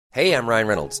Hey, I'm Ryan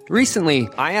Reynolds. Recently,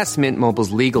 I asked Mint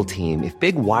Mobile's legal team if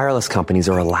big wireless companies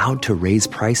are allowed to raise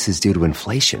prices due to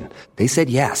inflation. They said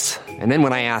yes. And then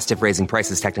when I asked if raising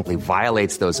prices technically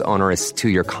violates those onerous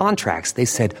two-year contracts, they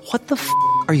said, "What the f***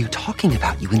 are you talking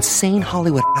about, you insane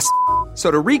Hollywood ass?" So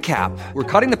to recap, we're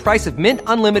cutting the price of Mint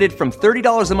Unlimited from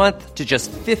 $30 a month to just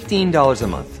 $15 a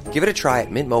month. Give it a try at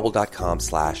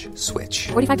mintmobile.com/switch.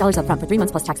 $45 up front for 3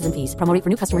 months plus taxes and fees. Promo rate for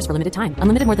new customers for limited time.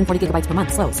 Unlimited more than 40 gigabytes per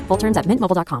month. Slows full terms at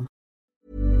mintmobile.com.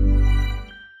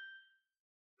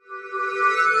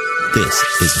 This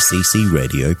is a CC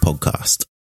Radio podcast.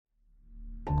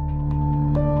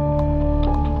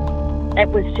 It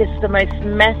was just the most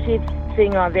massive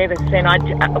thing I've ever seen.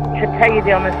 To tell you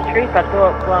the honest truth, I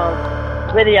thought, well,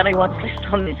 we're the only ones left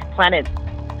on this planet.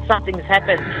 Something's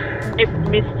happened. They've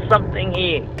missed something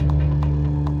here.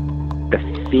 The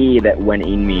fear that went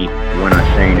in me when I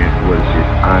seen it was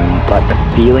just like the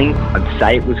feeling. I'd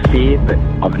say it was fear, but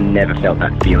I've never felt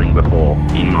that feeling before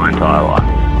in my entire life.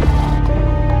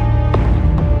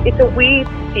 It's a weird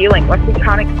feeling, like you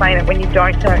can't explain it when you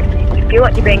don't know. You feel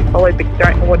like you're being followed, but you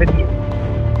don't know what it is.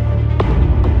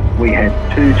 We had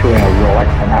two to our right,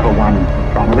 another one in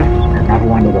front of us, another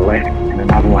one to the left, and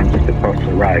another one just across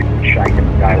the road, shaking the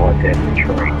daylight out of the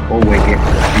tree. All we get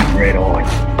was a big red eye.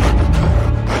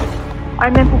 I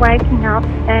remember waking up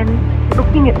and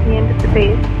looking at the end of the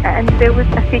bed, and there was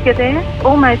a figure there,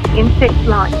 almost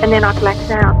insect-like, and then I blacked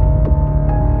out.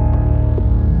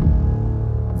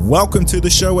 Welcome to the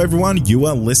show, everyone. You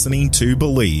are listening to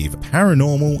Believe,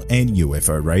 Paranormal and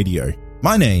UFO Radio.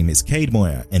 My name is Cade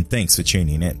Moyer, and thanks for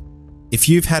tuning in. If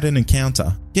you've had an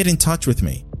encounter, get in touch with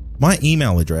me. My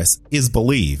email address is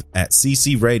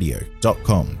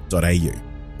believe@ccradio.com.au,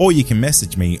 or you can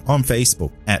message me on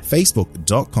Facebook at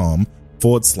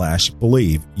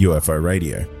facebook.com/Believe UFO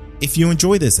Radio. If you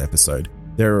enjoy this episode,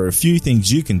 there are a few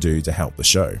things you can do to help the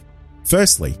show.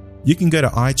 Firstly, you can go to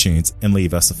iTunes and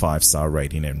leave us a 5-star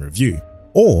rating and review,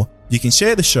 or you can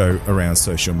share the show around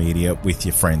social media with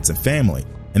your friends and family,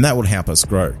 and that would help us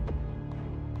grow.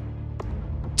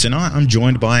 Tonight I'm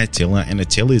joined by Attila, and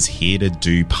Attila is here to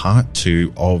do part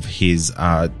 2 of his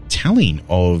telling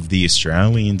of the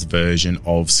Australians' version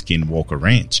of Skinwalker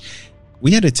Ranch.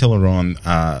 We had Attila on,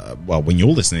 when you're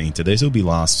listening to this, it'll be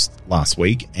last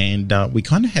week, and we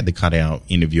kind of had to cut our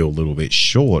interview a little bit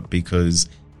short because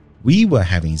we were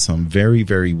having some very,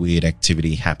 very weird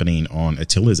activity happening on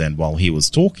Attila's end while he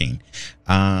was talking.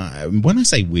 When I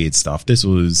say weird stuff, this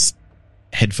was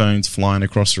headphones flying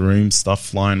across the room, stuff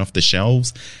flying off the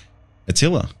shelves.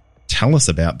 Attila, tell us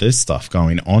about this stuff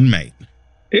going on, mate.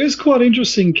 It was quite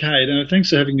interesting, Kate, and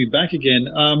thanks for having me back again.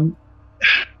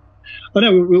 I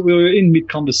know we were in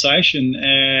mid-conversation,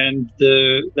 and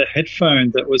the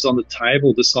headphone that was on the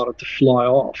table decided to fly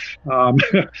off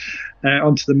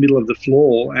onto the middle of the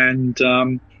floor, and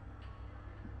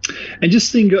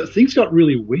just things got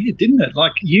really weird, didn't it?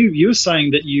 Like you were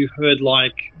saying that you heard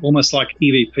almost like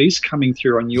EVPs coming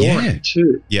through on your end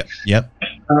too. Yep.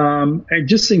 And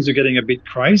just things were getting a bit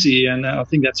crazy, and I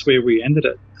think that's where we ended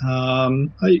it.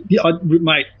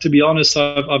 Mate, to be honest,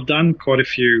 I've done quite a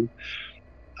few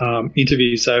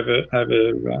interviews over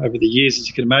the years, as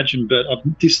you can imagine, but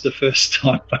this is the first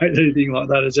time anything like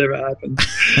that has ever happened.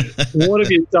 What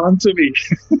have you done to me?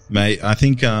 Mate, I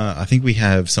think we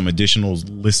have some additional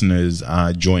listeners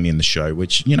joining the show,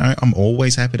 which, you know, I'm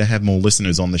always happy to have more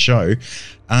listeners on the show.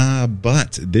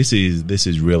 But this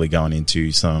is really going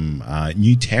into some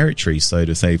new territory, so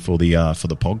to say, for the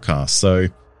podcast. So,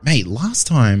 mate, last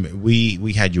time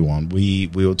we had you on,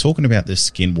 we were talking about this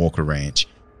Skinwalker Ranch.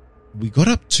 We got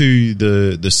up to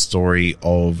the story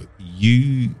of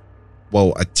you,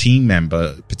 a team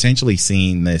member potentially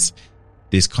seeing this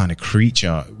kind of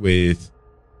creature with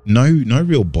no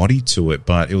real body to it,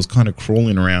 but it was kind of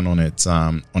crawling around on its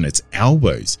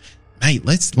elbows. Mate,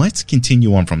 let's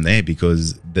continue on from there,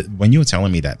 because when you were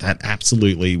telling me that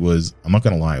absolutely was, I'm not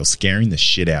going to lie, it was scaring the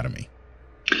shit out of me.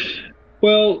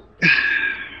 Well,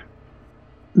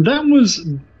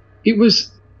 it was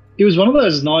one of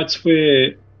those nights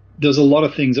where there's a lot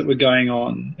of things that were going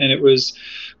on, and it was,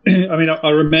 I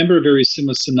remember a very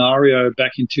similar scenario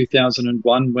back in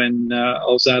 2001 when I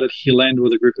was out at Hill End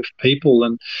with a group of people,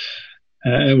 and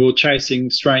we were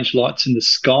chasing strange lights in the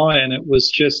sky, and it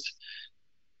was just,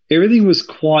 everything was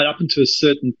quiet up until a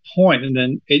certain point, and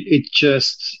then it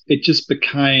just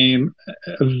became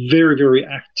a very, very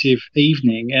active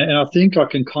evening, and I think I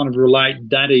can kind of relate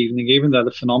that evening, even though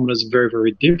the phenomena is very,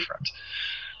 very different,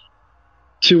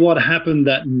 to what happened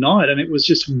that night. And it was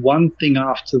just one thing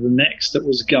after the next that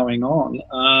was going on.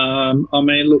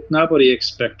 Look, nobody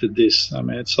expected this.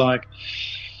 It's like,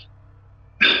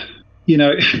 you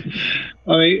know,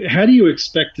 I mean, how do you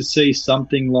expect to see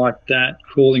something like that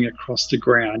crawling across the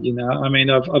ground? You know, I mean,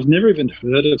 I've never even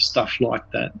heard of stuff like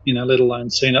that, you know, let alone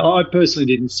seen it. I personally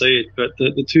didn't see it, but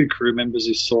the two crew members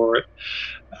who saw it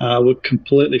were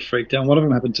completely freaked out. One of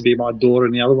them happened to be my daughter,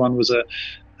 and the other one was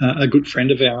a good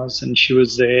friend of ours, and she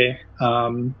was there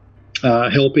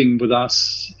helping with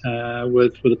us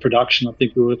with the production. I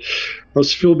think I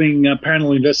was filming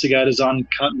Paranormal Investigators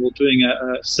Uncut, and we were doing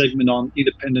a segment on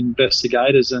independent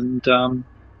investigators, and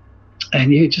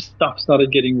yeah, just stuff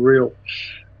started getting real,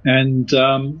 and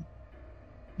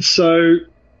so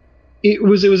it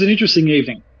was an interesting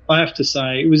evening, I have to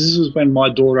say. This was when my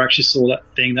daughter actually saw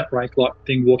that rake-like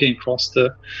thing walking across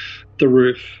the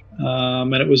roof,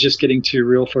 and it was just getting too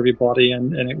real for everybody,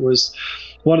 and it was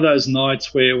one of those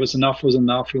nights where enough was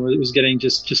enough. It was getting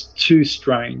just too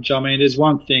strange. I mean, it's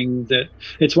one thing that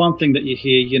you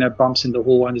hear, you know, bumps in the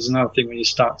hallway, and there's another thing when you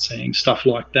start seeing stuff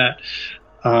like that.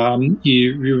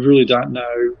 You really don't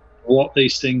know what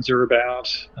these things are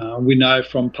about. We know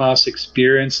from past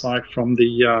experience, like from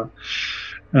the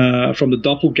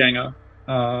doppelganger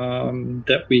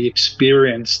that we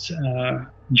experienced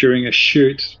during a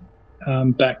shoot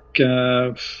back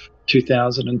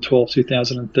 2012,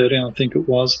 2013, I think it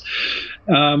was.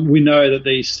 We know that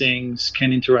these things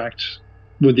can interact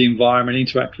with the environment,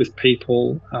 interact with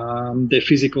people. They're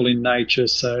physical in nature,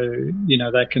 so, you know,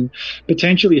 they can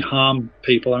potentially harm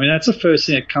people. I mean, that's the first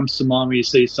thing that comes to mind when you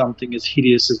see something as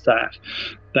hideous as that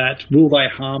will they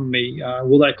harm me?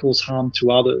 Will they cause harm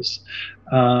to others?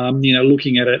 You know,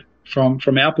 looking at it from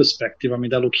our perspective, I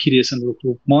mean, they look hideous and look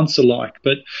monster-like.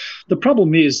 But the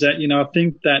problem is that, you know, I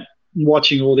think that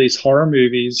watching all these horror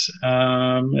movies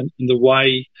and the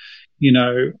way, you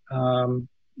know,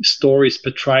 stories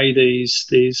portray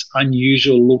these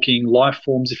unusual-looking life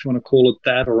forms, if you want to call it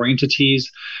that, or entities,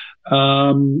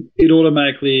 it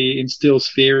automatically instills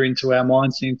fear into our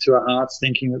minds, into our hearts,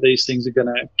 thinking that these things are going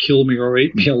to kill me or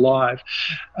eat me alive.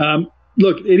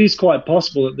 Look, it is quite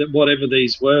possible that whatever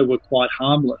these were quite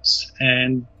harmless,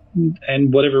 and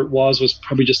whatever it was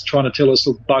probably just trying to tell us,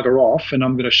 look, bugger off, and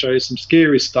I'm going to show you some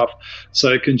scary stuff so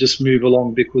it can just move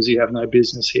along because you have no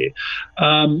business here.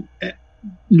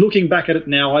 Looking back at it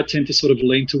now, I tend to sort of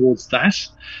lean towards that.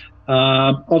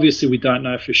 Obviously, we don't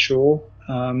know for sure,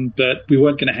 but we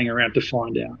weren't going to hang around to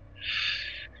find out.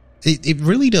 It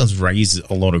really does raise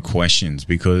a lot of questions,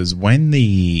 because when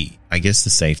the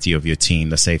safety of your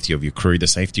team, the safety of your crew, the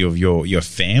safety of your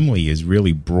family is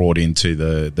really brought into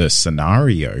the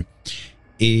scenario,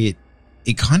 it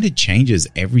kind of changes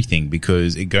everything,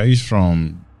 because it goes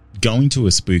from going to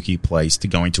a spooky place to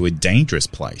going to a dangerous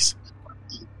place.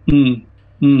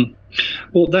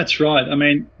 Well, that's right. I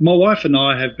mean, my wife and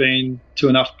I have been to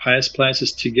enough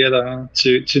places together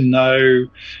to know,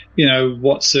 you know,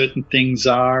 what certain things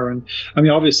are. And I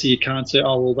mean, obviously you can't say,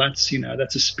 oh, well, that's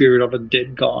a spirit of a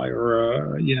dead guy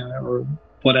or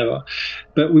whatever.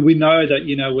 But we know that,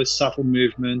 you know, with subtle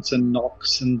movements and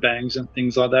knocks and bangs and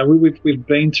things like that, we've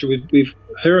been through,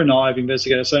 her and I have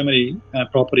investigated so many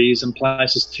properties and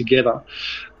places together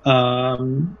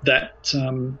that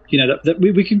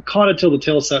we can kind of tell the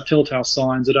telltale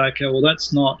signs that, okay, well,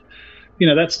 that's not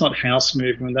house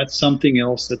movement. That's something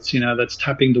else that's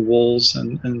tapping the walls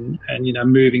and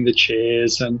moving the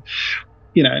chairs, and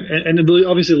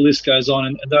obviously the list goes on.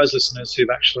 And those listeners who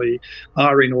actually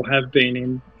are in or have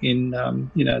been in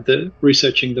the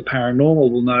researching the paranormal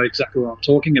will know exactly what I'm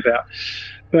talking about.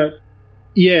 But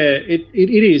yeah,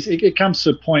 it comes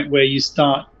to a point where you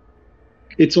start.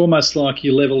 It's almost like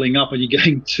you're leveling up and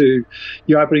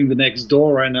you're opening the next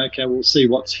door, and okay, we'll see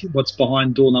what's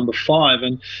behind door number 5,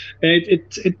 and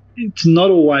it's not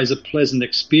always a pleasant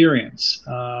experience.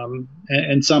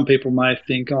 And some people may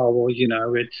think, oh well,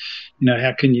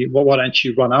 how can you? Why don't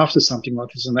you run after something like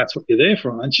this? And that's what you're there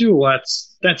for, aren't you? Well,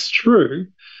 that's true.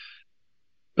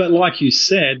 But like you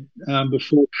said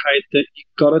before, Kate, that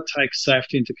you've got to take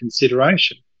safety into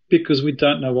consideration, because we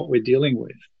don't know what we're dealing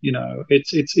with. You know,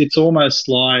 it's almost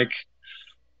like,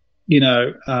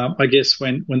 I guess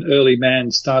when early man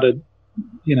started,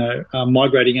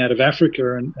 migrating out of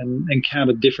Africa and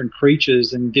encountered different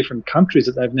creatures in different countries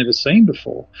that they've never seen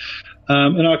before.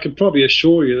 And I could probably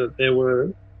assure you that there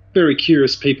were very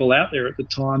curious people out there at the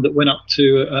time that went up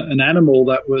to an animal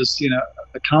that was,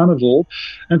 a carnivore,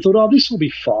 and thought, oh, this will be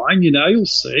fine, you'll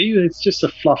see. It's just a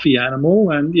fluffy animal,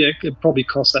 and yeah, it probably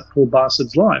cost that poor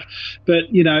bastard's life. But,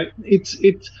 it's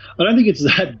I don't think it's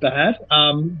that bad,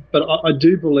 but I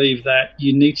do believe that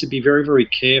you need to be very, very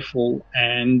careful.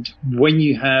 And when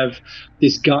you have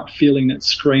this gut feeling that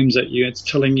screams at you, it's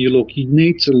telling you, look, you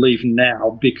need to leave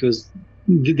now, because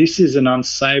this is an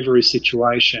unsavory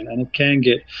situation and it can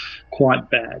get quite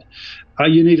bad.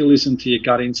 You need to listen to your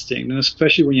gut instinct, and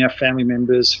especially when you have family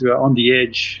members who are on the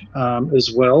edge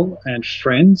as well, and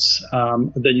friends,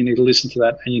 then you need to listen to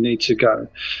that and you need to go.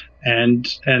 And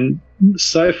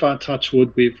so far, touch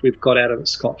wood, we've got out of it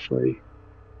scot-free.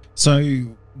 So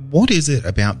what is it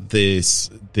about this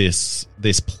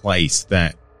place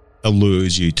that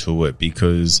allures you to it?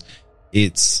 Because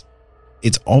it's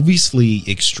obviously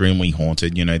extremely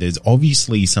haunted. You know, there's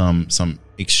obviously some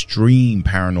extreme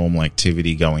paranormal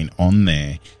activity going on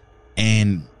there,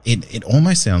 and it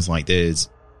almost sounds like there's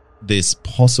this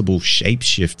possible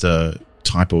shapeshifter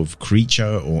type of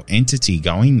creature or entity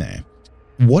going there.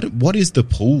 What is the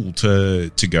pull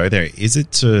to go there? Is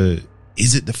it to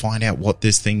find out what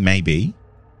this thing may be?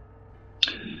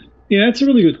 Yeah, that's a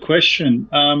really good question.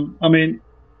 I mean,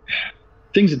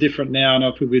 things are different now, and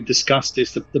if we've discussed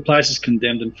this, the place is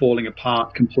condemned and falling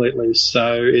apart completely.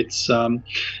 So it's on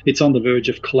the verge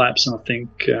of collapse. And I think,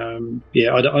 I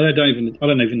don't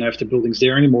even know if the building's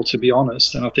there anymore, to be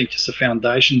honest. And I think just the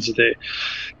foundations are there.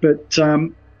 But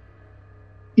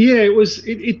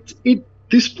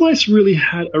this place really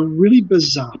had a really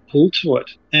bizarre pull to it,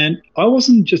 and I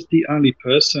wasn't just the only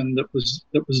person that was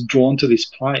drawn to this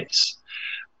place.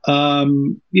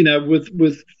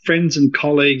 With friends and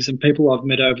colleagues and people I've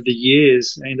met over the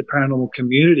years in the paranormal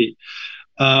community.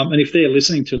 And if they're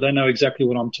listening to it, they know exactly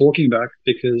what I'm talking about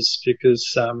because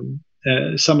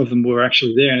some of them were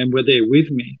actually there and were there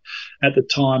with me at the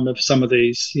time of some of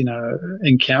these,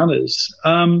 encounters.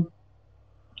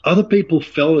 Other people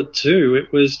felt it too.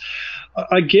 It was,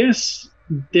 I guess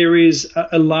there is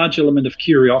a large element of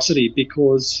curiosity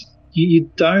because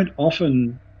you don't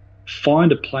often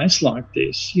find a place like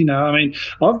this.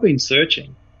 I've been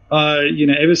searching,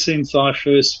 ever since I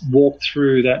first walked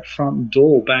through that front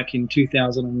door back in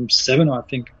 2007, I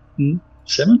think.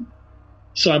 7?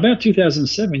 So about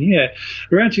 2007, yeah.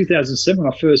 Around 2007,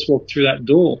 when I first walked through that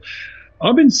door,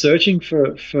 I've been searching for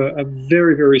a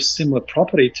very, very similar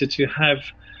property to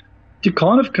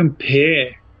kind of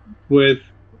compare with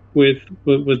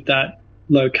that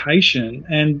location.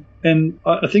 And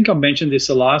I think I mentioned this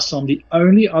the last time. The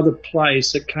only other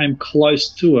place that came close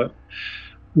to it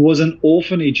was an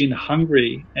orphanage in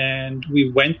Hungary, and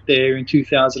we went there in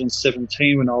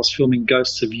 2017 when I was filming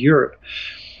Ghosts of Europe.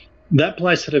 That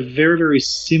place had a very, very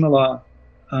similar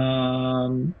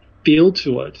feel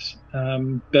to it.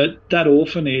 But that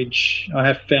orphanage, I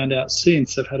have found out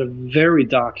since, have had a very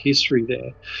dark history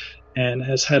there, and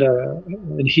has had a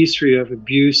history of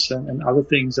abuse and other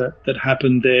things that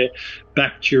happened there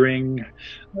back during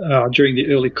the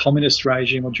early communist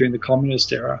regime or during the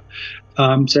communist era.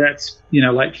 So that's,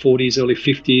 late 40s, early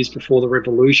 50s, before the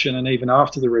revolution, and even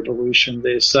after the revolution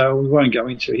there. So we won't go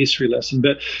into a history lesson,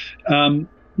 but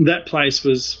that place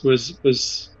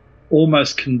was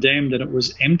almost condemned, and it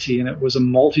was empty, and it was a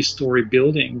multi-story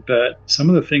building. But some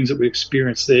of the things that we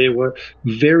experienced there were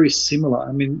very similar.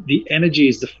 I mean, the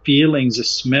energies, the feelings, the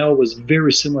smell was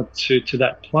very similar to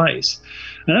that place.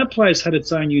 And that place had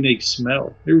its own unique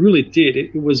smell. It really did.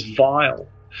 It was vile.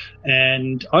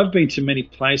 And I've been to many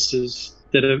places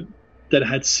that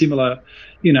had similar,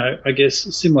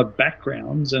 similar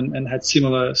backgrounds and had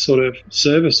similar sort of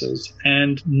services,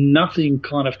 and nothing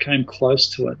kind of came close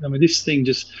to it. I mean, this thing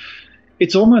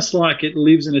it's almost like it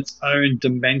lives in its own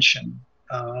dimension.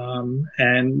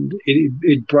 And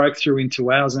it broke through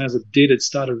into ours, and as it did, it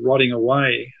started rotting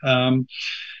away. I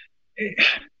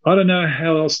don't know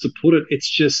how else to put it. It's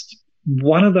just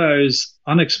one of those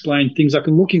unexplained things. I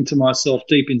can look into myself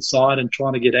deep inside and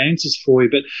try to get answers for you,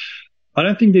 but I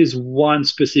don't think there's one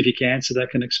specific answer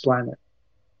that can explain that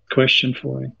question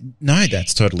for you. No,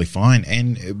 that's totally fine.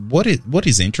 And what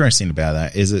is interesting about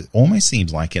that is it almost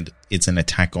seems like it's an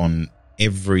attack on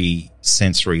every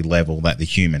sensory level that the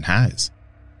human has.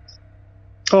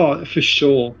 Oh, for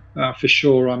sure. For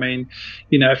sure. I mean,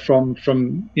 from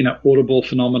audible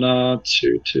phenomena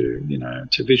to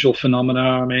visual phenomena.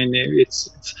 I mean,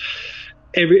 it's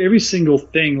every single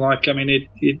thing. Like, I mean,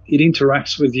 it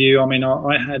interacts with you. I mean,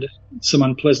 I had some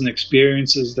unpleasant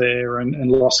experiences there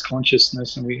and lost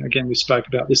consciousness. And we spoke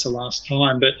about this the last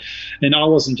time, and I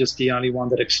wasn't just the only one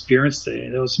that experienced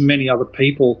it. There was many other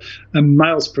people, and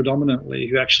males predominantly,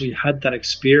 who actually had that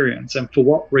experience. And for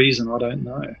what reason, I don't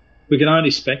know. We can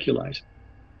only speculate.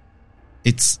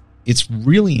 It's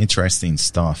really interesting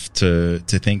stuff to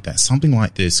think that something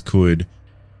like this could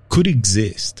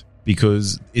exist,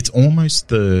 because it's almost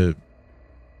the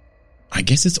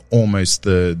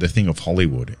thing of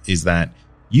Hollywood, is that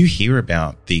you hear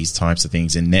about these types of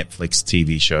things in Netflix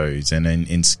TV shows and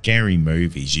in scary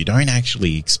movies. You don't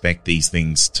actually expect these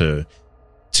things to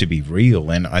to be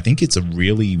real. And I think it's a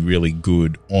really, really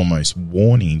good almost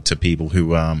warning to people who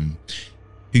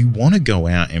want to go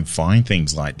out and find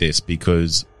things like this,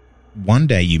 because one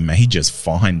day you may just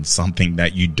find something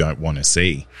that you don't want to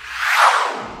see.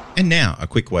 And now, a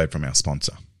quick word from our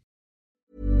sponsor.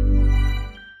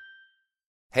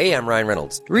 Hey, I'm Ryan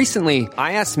Reynolds. Recently,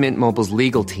 I asked Mint Mobile's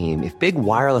legal team if big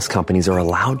wireless companies are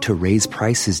allowed to raise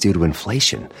prices due to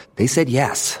inflation. They said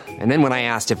yes. And then when I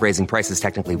asked if raising prices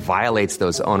technically violates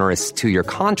those onerous 2-year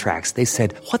contracts, they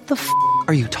said, "What the f***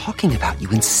 are you talking about, you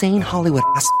insane Hollywood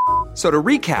ass?" So to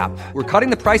recap, we're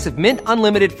cutting the price of Mint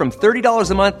Unlimited from $30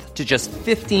 a month to just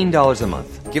 $15 a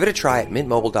month. Give it a try at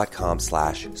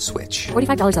mintmobile.com/switch.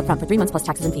 $45 up front for 3 months plus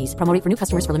taxes and fees. Promo rate for new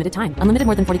customers for limited time. Unlimited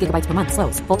more than 40 gigabytes per month.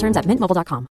 Slows full terms at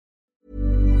mintmobile.com.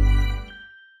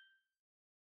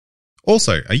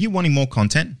 Also, are you wanting more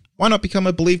content? Why not become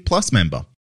a Believe Plus member?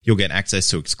 You'll get access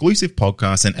to exclusive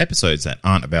podcasts and episodes that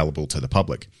aren't available to the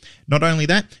public. Not only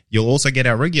that, you'll also get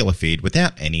our regular feed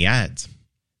without any ads.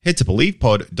 Head to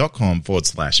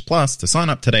believepod.com/plus to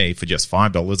sign up today for just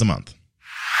 $5 a month.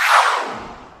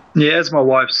 Yeah, as my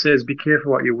wife says, be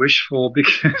careful what you wish for,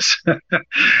 because,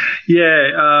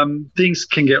 things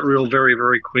can get real very,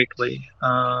 very quickly.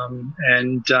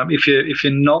 If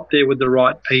you're not there with the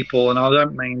right people, and I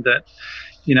don't mean that,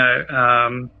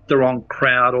 the wrong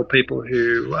crowd or people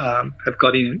who have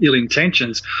got ill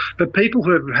intentions, but people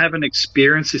who haven't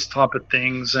experienced this type of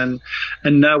things and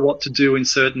know what to do in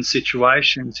certain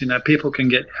situations. People can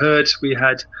get hurt. We've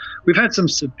had some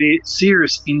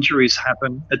serious injuries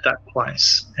happen at that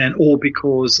place, and all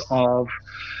because of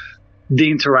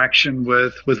the interaction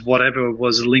with whatever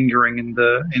was lingering in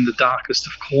the darkest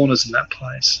of corners in that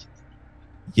place.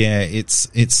 Yeah, it's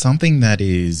something that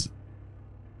is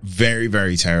very,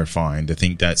 very terrifying to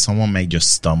think that someone may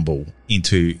just stumble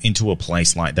into a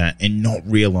place like that and not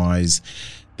realize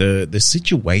the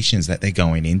situations that they're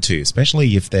going into,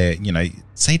 especially if they're,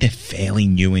 say they're fairly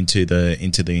new into the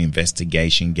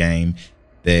investigation game.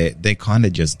 They're kind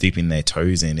of just dipping their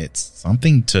toes in. I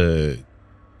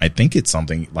think it's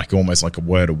something like almost like a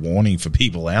word of warning for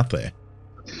people out there.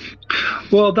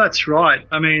 Well, that's right.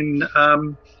 I mean,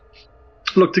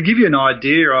 look, to give you an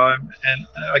idea, and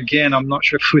again, I'm not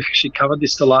sure if we actually covered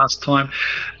this the last time,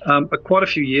 but quite a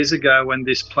few years ago when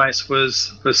this place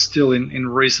was still in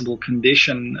reasonable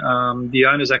condition, the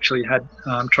owners actually had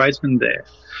tradesmen there.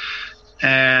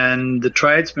 And the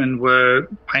tradesmen were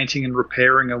painting and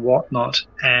repairing and whatnot.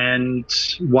 And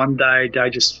one day they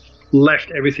just left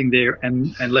everything there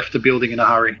and left the building in a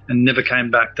hurry and never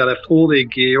came back. They left all their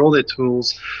gear, all their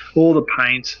tools, all the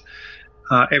paint,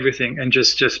 everything, and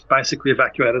just basically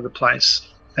evacuated the place,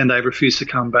 and they refused to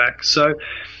come back. So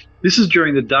this is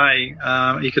during the day.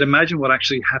 You can imagine what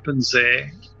actually happens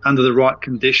there under the right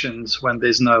conditions when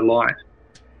there's no light.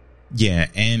 Yeah,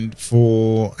 and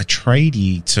for a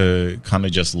tradie to kind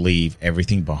of just leave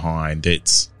everything behind,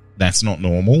 that's not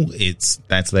normal.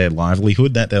 That's their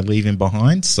livelihood that they're leaving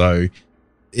behind. So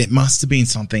it must have been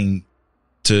something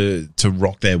to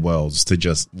rock their worlds to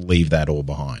just leave that all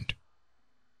behind.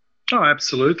 Oh,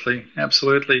 absolutely.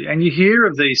 Absolutely. And you hear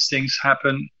of these things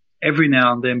happen every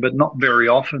now and then, but not very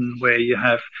often, where you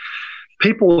have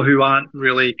people who aren't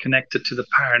really connected to the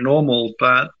paranormal,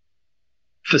 but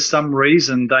for some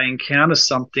reason they encounter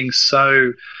something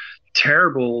so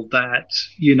terrible that,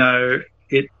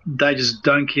 they just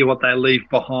don't care what they leave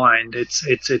behind.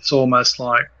 It's almost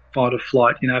like fight or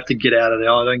flight. I have to get out of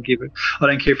there. I don't care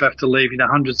if I have to leave,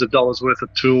 hundreds of dollars worth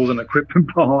of tools and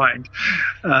equipment behind.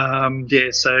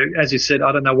 So as you said,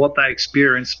 I don't know what they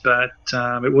experienced, but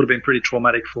it would have been pretty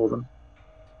traumatic for them.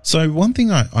 So one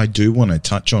thing I do want to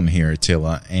touch on here,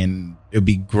 Attila, and it would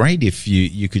be great if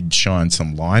you could shine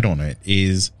some light on it,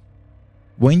 is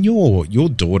when your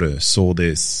daughter saw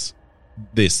this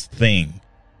thing,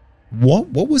 what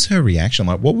was her reaction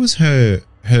like? What was her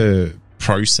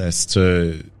process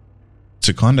to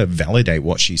kind of validate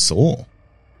what she saw?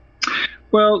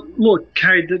 Well, look,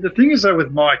 Kate, the thing is, though,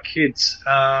 with my kids,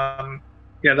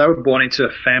 they were born into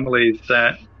a family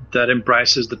that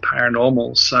embraces the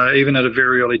paranormal. So even at a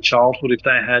very early childhood, if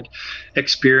they had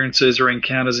experiences or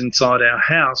encounters inside our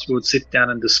house, we would sit down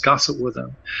and discuss it with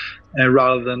them. And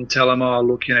rather than tell them, oh,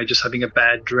 look, just having a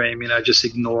bad dream, just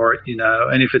ignore it,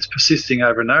 and if it's persisting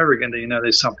over and over again, then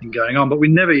there's something going on. But we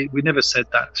never said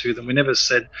that to them. We never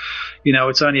said,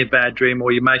 it's only a bad dream,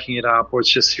 or you're making it up, or it's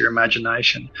just your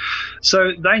imagination.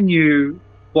 So they knew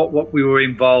what we were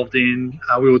involved in.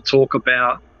 We would talk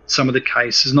about some of the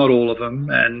cases, not all of them,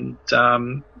 and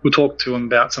we'll talk to them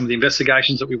about some of the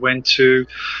investigations that we went to.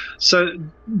 So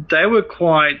they were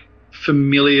quite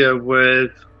familiar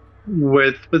with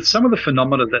with some of the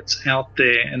phenomena that's out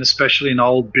there, and especially in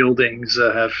old buildings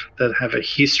that have a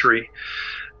history.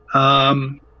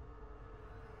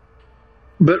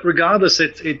 But regardless,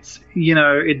 it's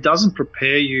it doesn't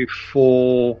prepare you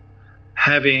for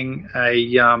having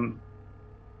a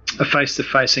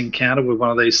face-to-face encounter with one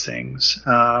of these things,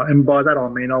 and by that I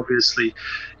mean obviously,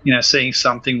 seeing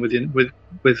something with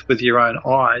your own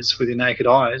eyes, with your naked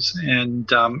eyes,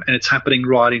 and it's happening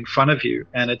right in front of you,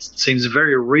 and it seems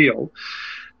very real,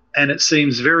 and it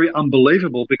seems very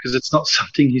unbelievable because it's not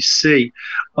something you see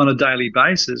on a daily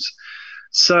basis.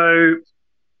 So,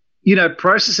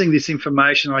 processing this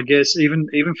information, I guess, even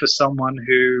for someone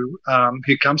who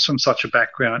comes from such a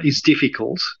background, is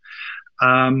difficult.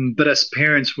 But as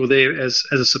parents, we're there as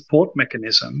a support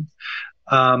mechanism.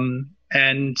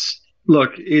 And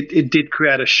look, it did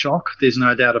create a shock. There's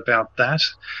no doubt about that.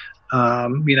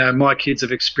 My kids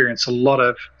have experienced a lot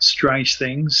of strange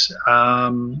things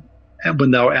when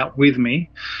they were out with me.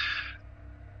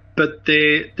 But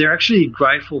they're actually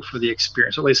grateful for the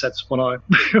experience. At least that's what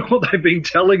they've been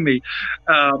telling me.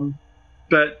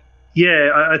 But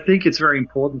yeah, I think it's very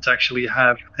important to actually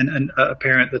have a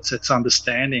parent that's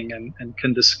understanding and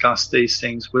can discuss these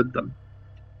things with them.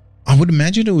 I would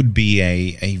imagine it would be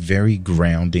a very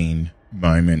grounding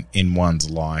moment in one's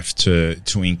life to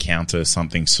encounter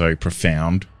something so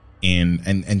profound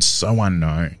and so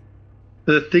unknown.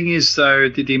 The thing is, though,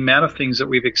 the amount of things that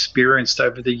we've experienced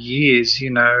over the years, you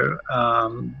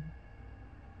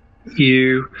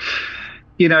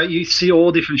see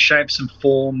all different shapes and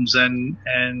forms, and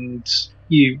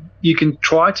you can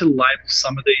try to label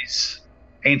some of these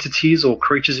entities or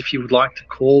creatures, if you would like to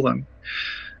call them.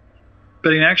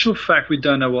 But in actual fact, we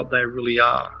don't know what they really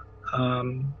are.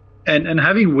 And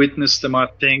having witnessed them, I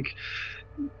think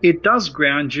it does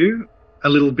ground you a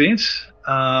little bit.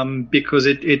 Because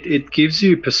it gives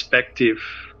you perspective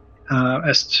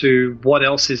as to what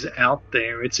else is out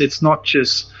there. It's not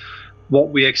just what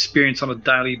we experience on a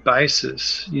daily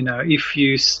basis. If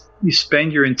you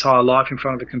spend your entire life in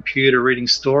front of a computer reading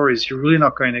stories, you're really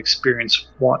not going to experience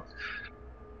what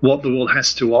the world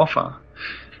has to offer.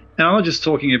 And I'm not just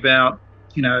talking about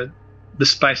the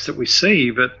space that we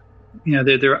see, but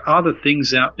there are other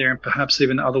things out there, and perhaps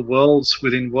even other worlds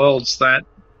within worlds that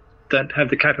have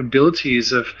the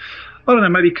capabilities of, I don't know,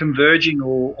 maybe converging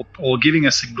or giving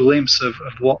us a glimpse of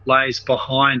what lays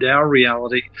behind our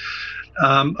reality.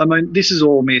 I mean, this is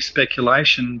all mere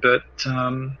speculation, but,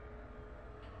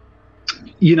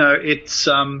 it's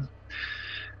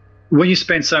when you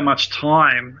spend so much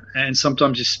time, and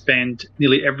sometimes you spend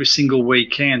nearly every single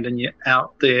weekend, and you're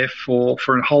out there for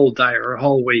a whole day or a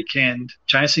whole weekend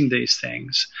chasing these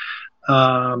things,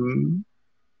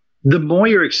 the more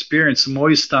you experience, the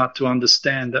more you start to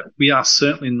understand that we are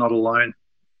certainly not alone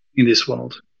in this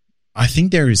world. I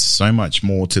think there is so much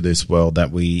more to this world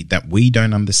that we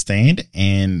don't understand,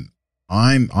 and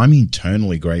I'm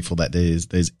internally grateful that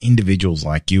there's individuals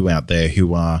like you out there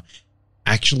who are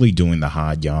actually doing the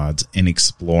hard yards and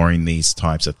exploring these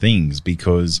types of things,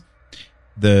 because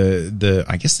the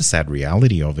I guess the sad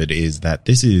reality of it is that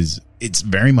it's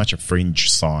very much a fringe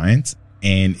science,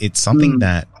 and it's something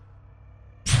that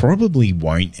probably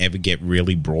won't ever get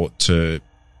really brought to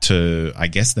I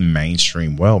guess the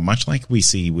mainstream world, much like we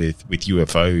see with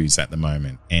UFOs at the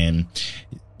moment. And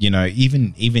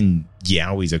even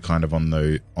Yowies are kind of on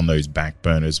those back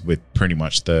burners with pretty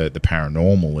much the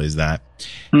paranormal, is that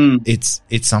it's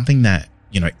something that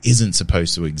isn't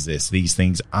supposed to exist. These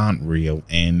things aren't real,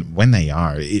 and when they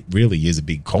are, it really is a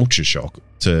big culture shock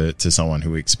to someone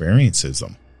who experiences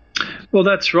them. Well,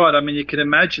 that's right. I mean, you can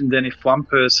imagine then if one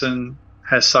person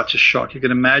has such a shock, you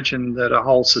can imagine that a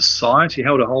whole society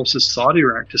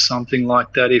react to something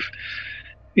like that. If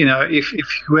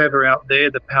whoever out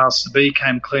there, the powers to be,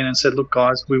 came clean and said, "Look,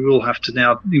 guys, we will have to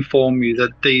now inform you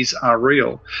that these are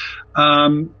real."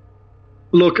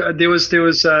 Look, there was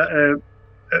a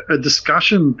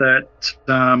discussion that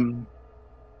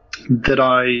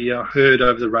I heard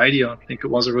over the radio. I think it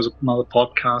was another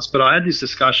podcast, but I had this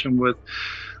discussion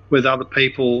with other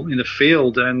people in the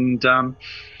field, and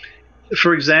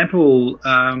for example,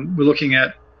 we're looking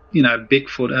at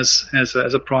Bigfoot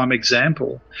as a prime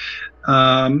example.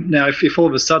 Now, if all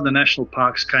of a sudden the national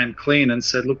parks came clean and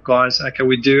said, "Look, guys, okay,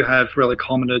 we do have relic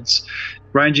hominids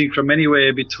ranging from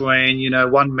anywhere between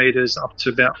 1 meters up to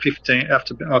about 15,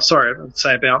 I'd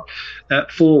say about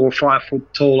 4 or 5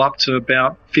 foot tall, up to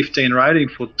about 15 or 18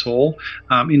 foot tall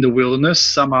in the wilderness.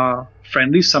 Some are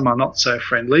friendly, some are not so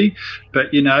friendly,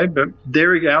 but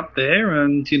they're out there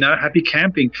and happy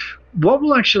camping." What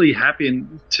will actually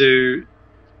happen to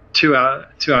to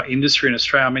our industry in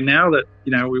Australia. I mean, now that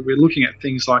we're looking at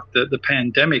things like the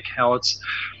pandemic, how it's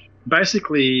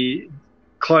basically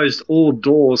closed all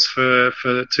doors for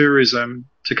tourism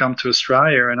to come to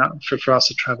Australia and for us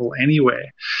to travel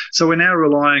anywhere. So we're now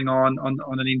relying on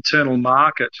an internal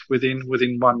market within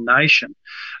one nation.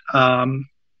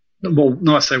 Well,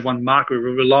 not I say one market,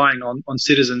 we're relying on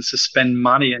citizens to spend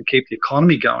money and keep the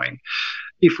economy going.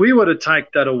 If we were to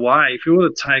take that away, if we were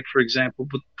to take, for example,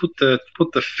 put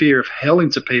the fear of hell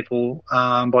into people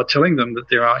by telling them that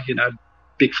there are,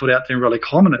 Bigfoot out there and relic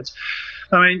hominids,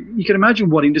 I mean, you can imagine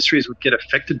what industries would get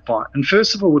affected by it. And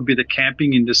first of all would be the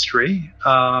camping industry.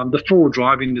 The four-wheel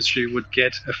drive industry would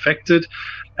get affected.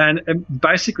 And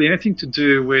basically anything to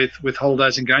do with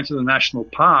holidays and going to the national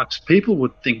parks, people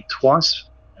would think twice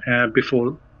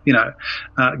before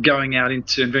going out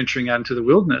into and venturing out into the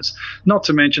wilderness, not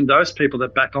to mention those people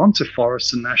that back onto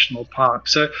forests and national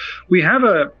parks. So we have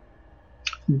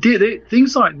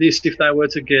things like this, if they were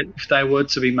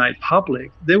to be made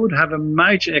public, they would have a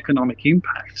major economic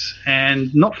impact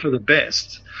and not for the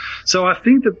best. So I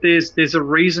think that there's a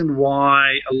reason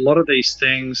why a lot of these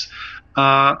things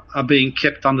are being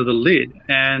kept under the lid,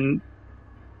 and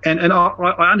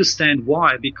I understand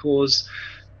why, because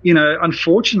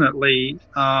unfortunately,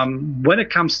 when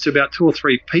it comes to about 2 or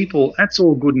 3 people, that's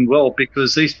all good and well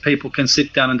because these people can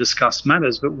sit down and discuss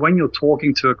matters. But when you're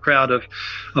talking to a crowd of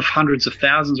hundreds of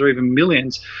thousands or even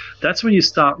millions, that's when you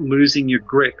start losing your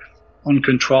grip on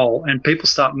control and people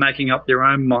start making up their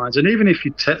own minds. And even if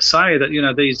you say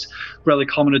that, these relic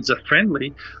hominids are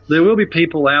friendly, there will be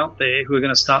people out there who are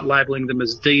going to start labeling them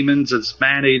as demons, as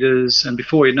man-eaters, and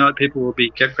before you know it, people will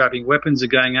be grabbing weapons and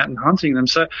going out and hunting them.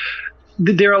 So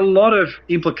there are a lot of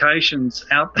implications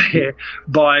out there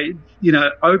by,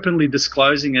 openly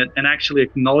disclosing it and actually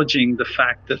acknowledging the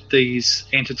fact that these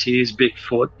entities,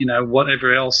 Bigfoot,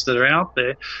 whatever else that are out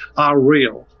there, are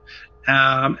real.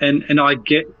 And I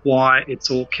get why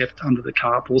it's all kept under the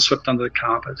carpet, all swept under the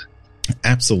carpet.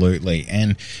 Absolutely.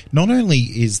 And not only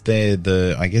is there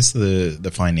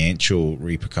the financial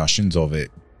repercussions of it,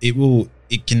 it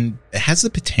has the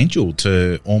potential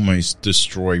to almost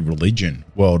destroy religion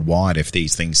worldwide if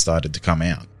these things started to come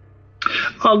out.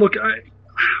 Oh, look,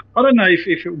 I don't know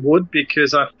if it would,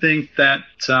 because I think that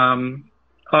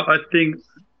I think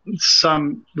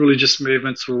some religious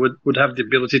movements would have the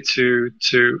ability to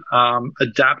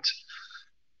adapt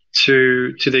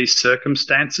to these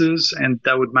circumstances, and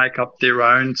they would make up their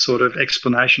own sort of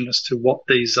explanation as to what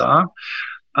these are.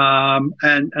 And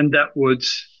that would,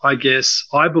 I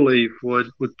believe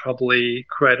would probably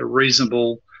create a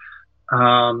reasonable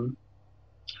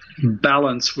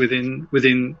balance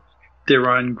within their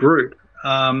own group.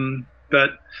 But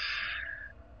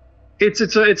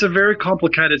it's a very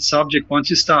complicated subject once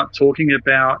you start talking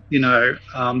about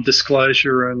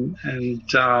disclosure and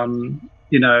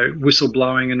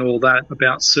whistleblowing and all that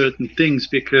about certain things,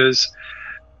 because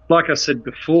like I said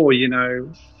before,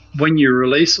 when you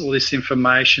release all this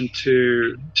information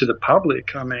to the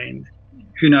public, I mean,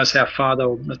 who knows how far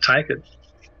they'll take it.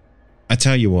 I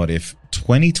tell you what, if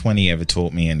 2020 ever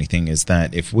taught me anything, is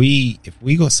that if we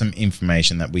got some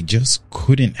information that we just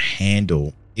couldn't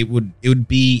handle, it would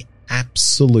be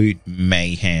absolute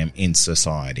mayhem in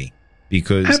society.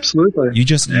 Because absolutely, you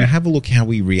have a look how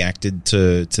we reacted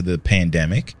to the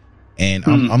pandemic, and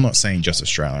I'm not saying just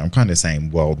Australia, I'm kind of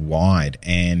saying worldwide,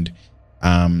 and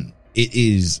it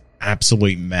is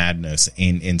absolute madness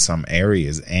in some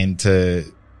areas, and to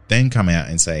then come out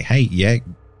and say, hey, yeah,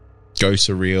 ghosts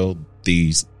are real,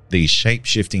 these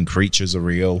shape-shifting creatures are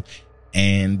real,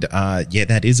 and yeah,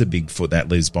 that is a Bigfoot that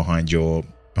lives behind your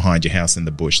house in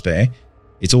the bush there.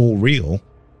 It's all real.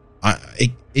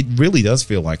 It really does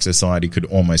feel like society could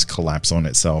almost collapse on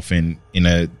itself in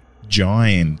a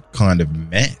giant kind of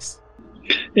mess.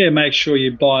 Yeah, make sure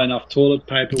you buy enough toilet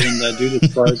paper when they do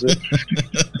dispose it.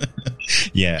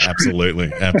 Yeah,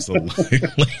 absolutely.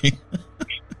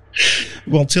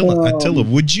 Well, Attila,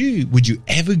 would you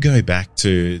ever go back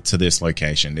to this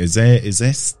location? Is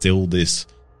there still this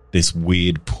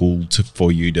weird pull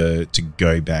for you to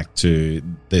go back to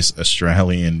this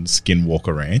Australian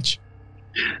Skinwalker Ranch?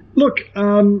 Look,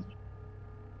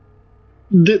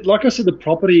 like I said, the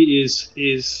property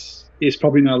is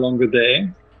probably no longer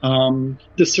there.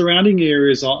 The surrounding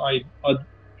areas, I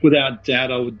without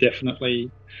doubt, I would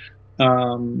definitely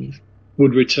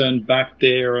would return back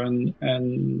there and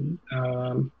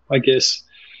I guess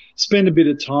spend a bit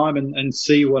of time and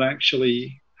see what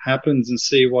actually happens and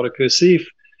see what occurs. See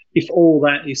if all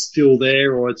that is still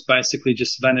there, or it's basically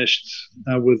just vanished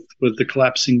with the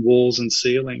collapsing walls and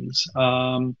ceilings.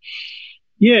 Look,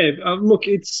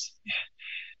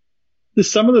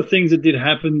 some of the things that did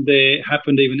happen there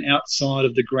happened even outside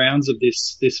of the grounds of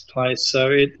this place. So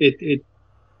it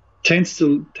tends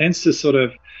to sort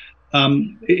of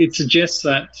it suggests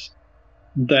that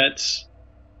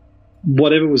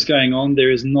whatever was going on there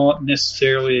is not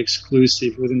necessarily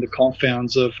exclusive within the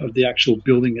confounds of the actual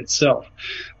building itself,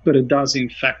 but it does in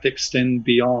fact extend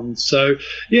beyond. So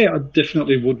yeah, I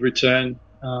definitely would return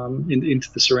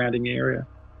into the surrounding area.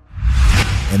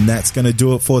 And that's going to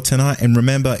do it for tonight. And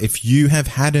remember, if you have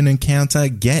had an encounter,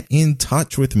 get in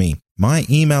touch with me. My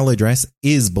email address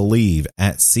is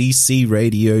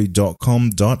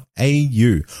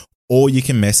believe@ccradio.com.au, or you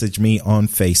can message me on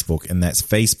Facebook, and that's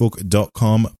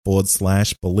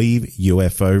facebook.com/Believe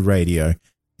UFO Radio.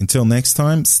 Until next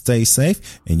time, stay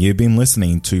safe, and you've been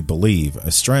listening to Believe,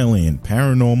 Australian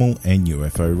Paranormal and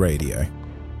UFO Radio.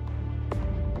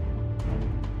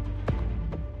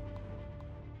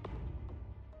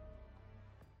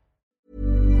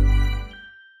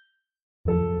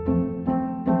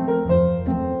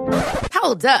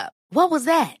 Hold up. What was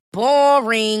that?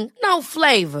 Boring. No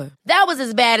flavor. That was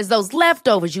as bad as those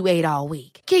leftovers you ate all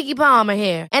week. Keke Palmer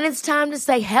here, and it's time to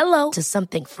say hello to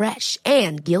something fresh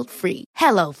and guilt-free.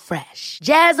 Hello Fresh.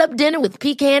 Jazz up dinner with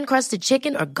pecan-crusted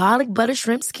chicken or garlic butter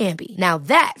shrimp scampi. Now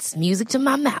that's music to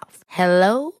my mouth.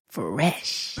 Hello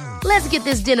Fresh. Let's get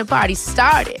this dinner party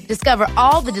started. Discover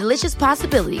all the delicious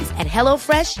possibilities at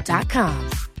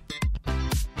HelloFresh.com.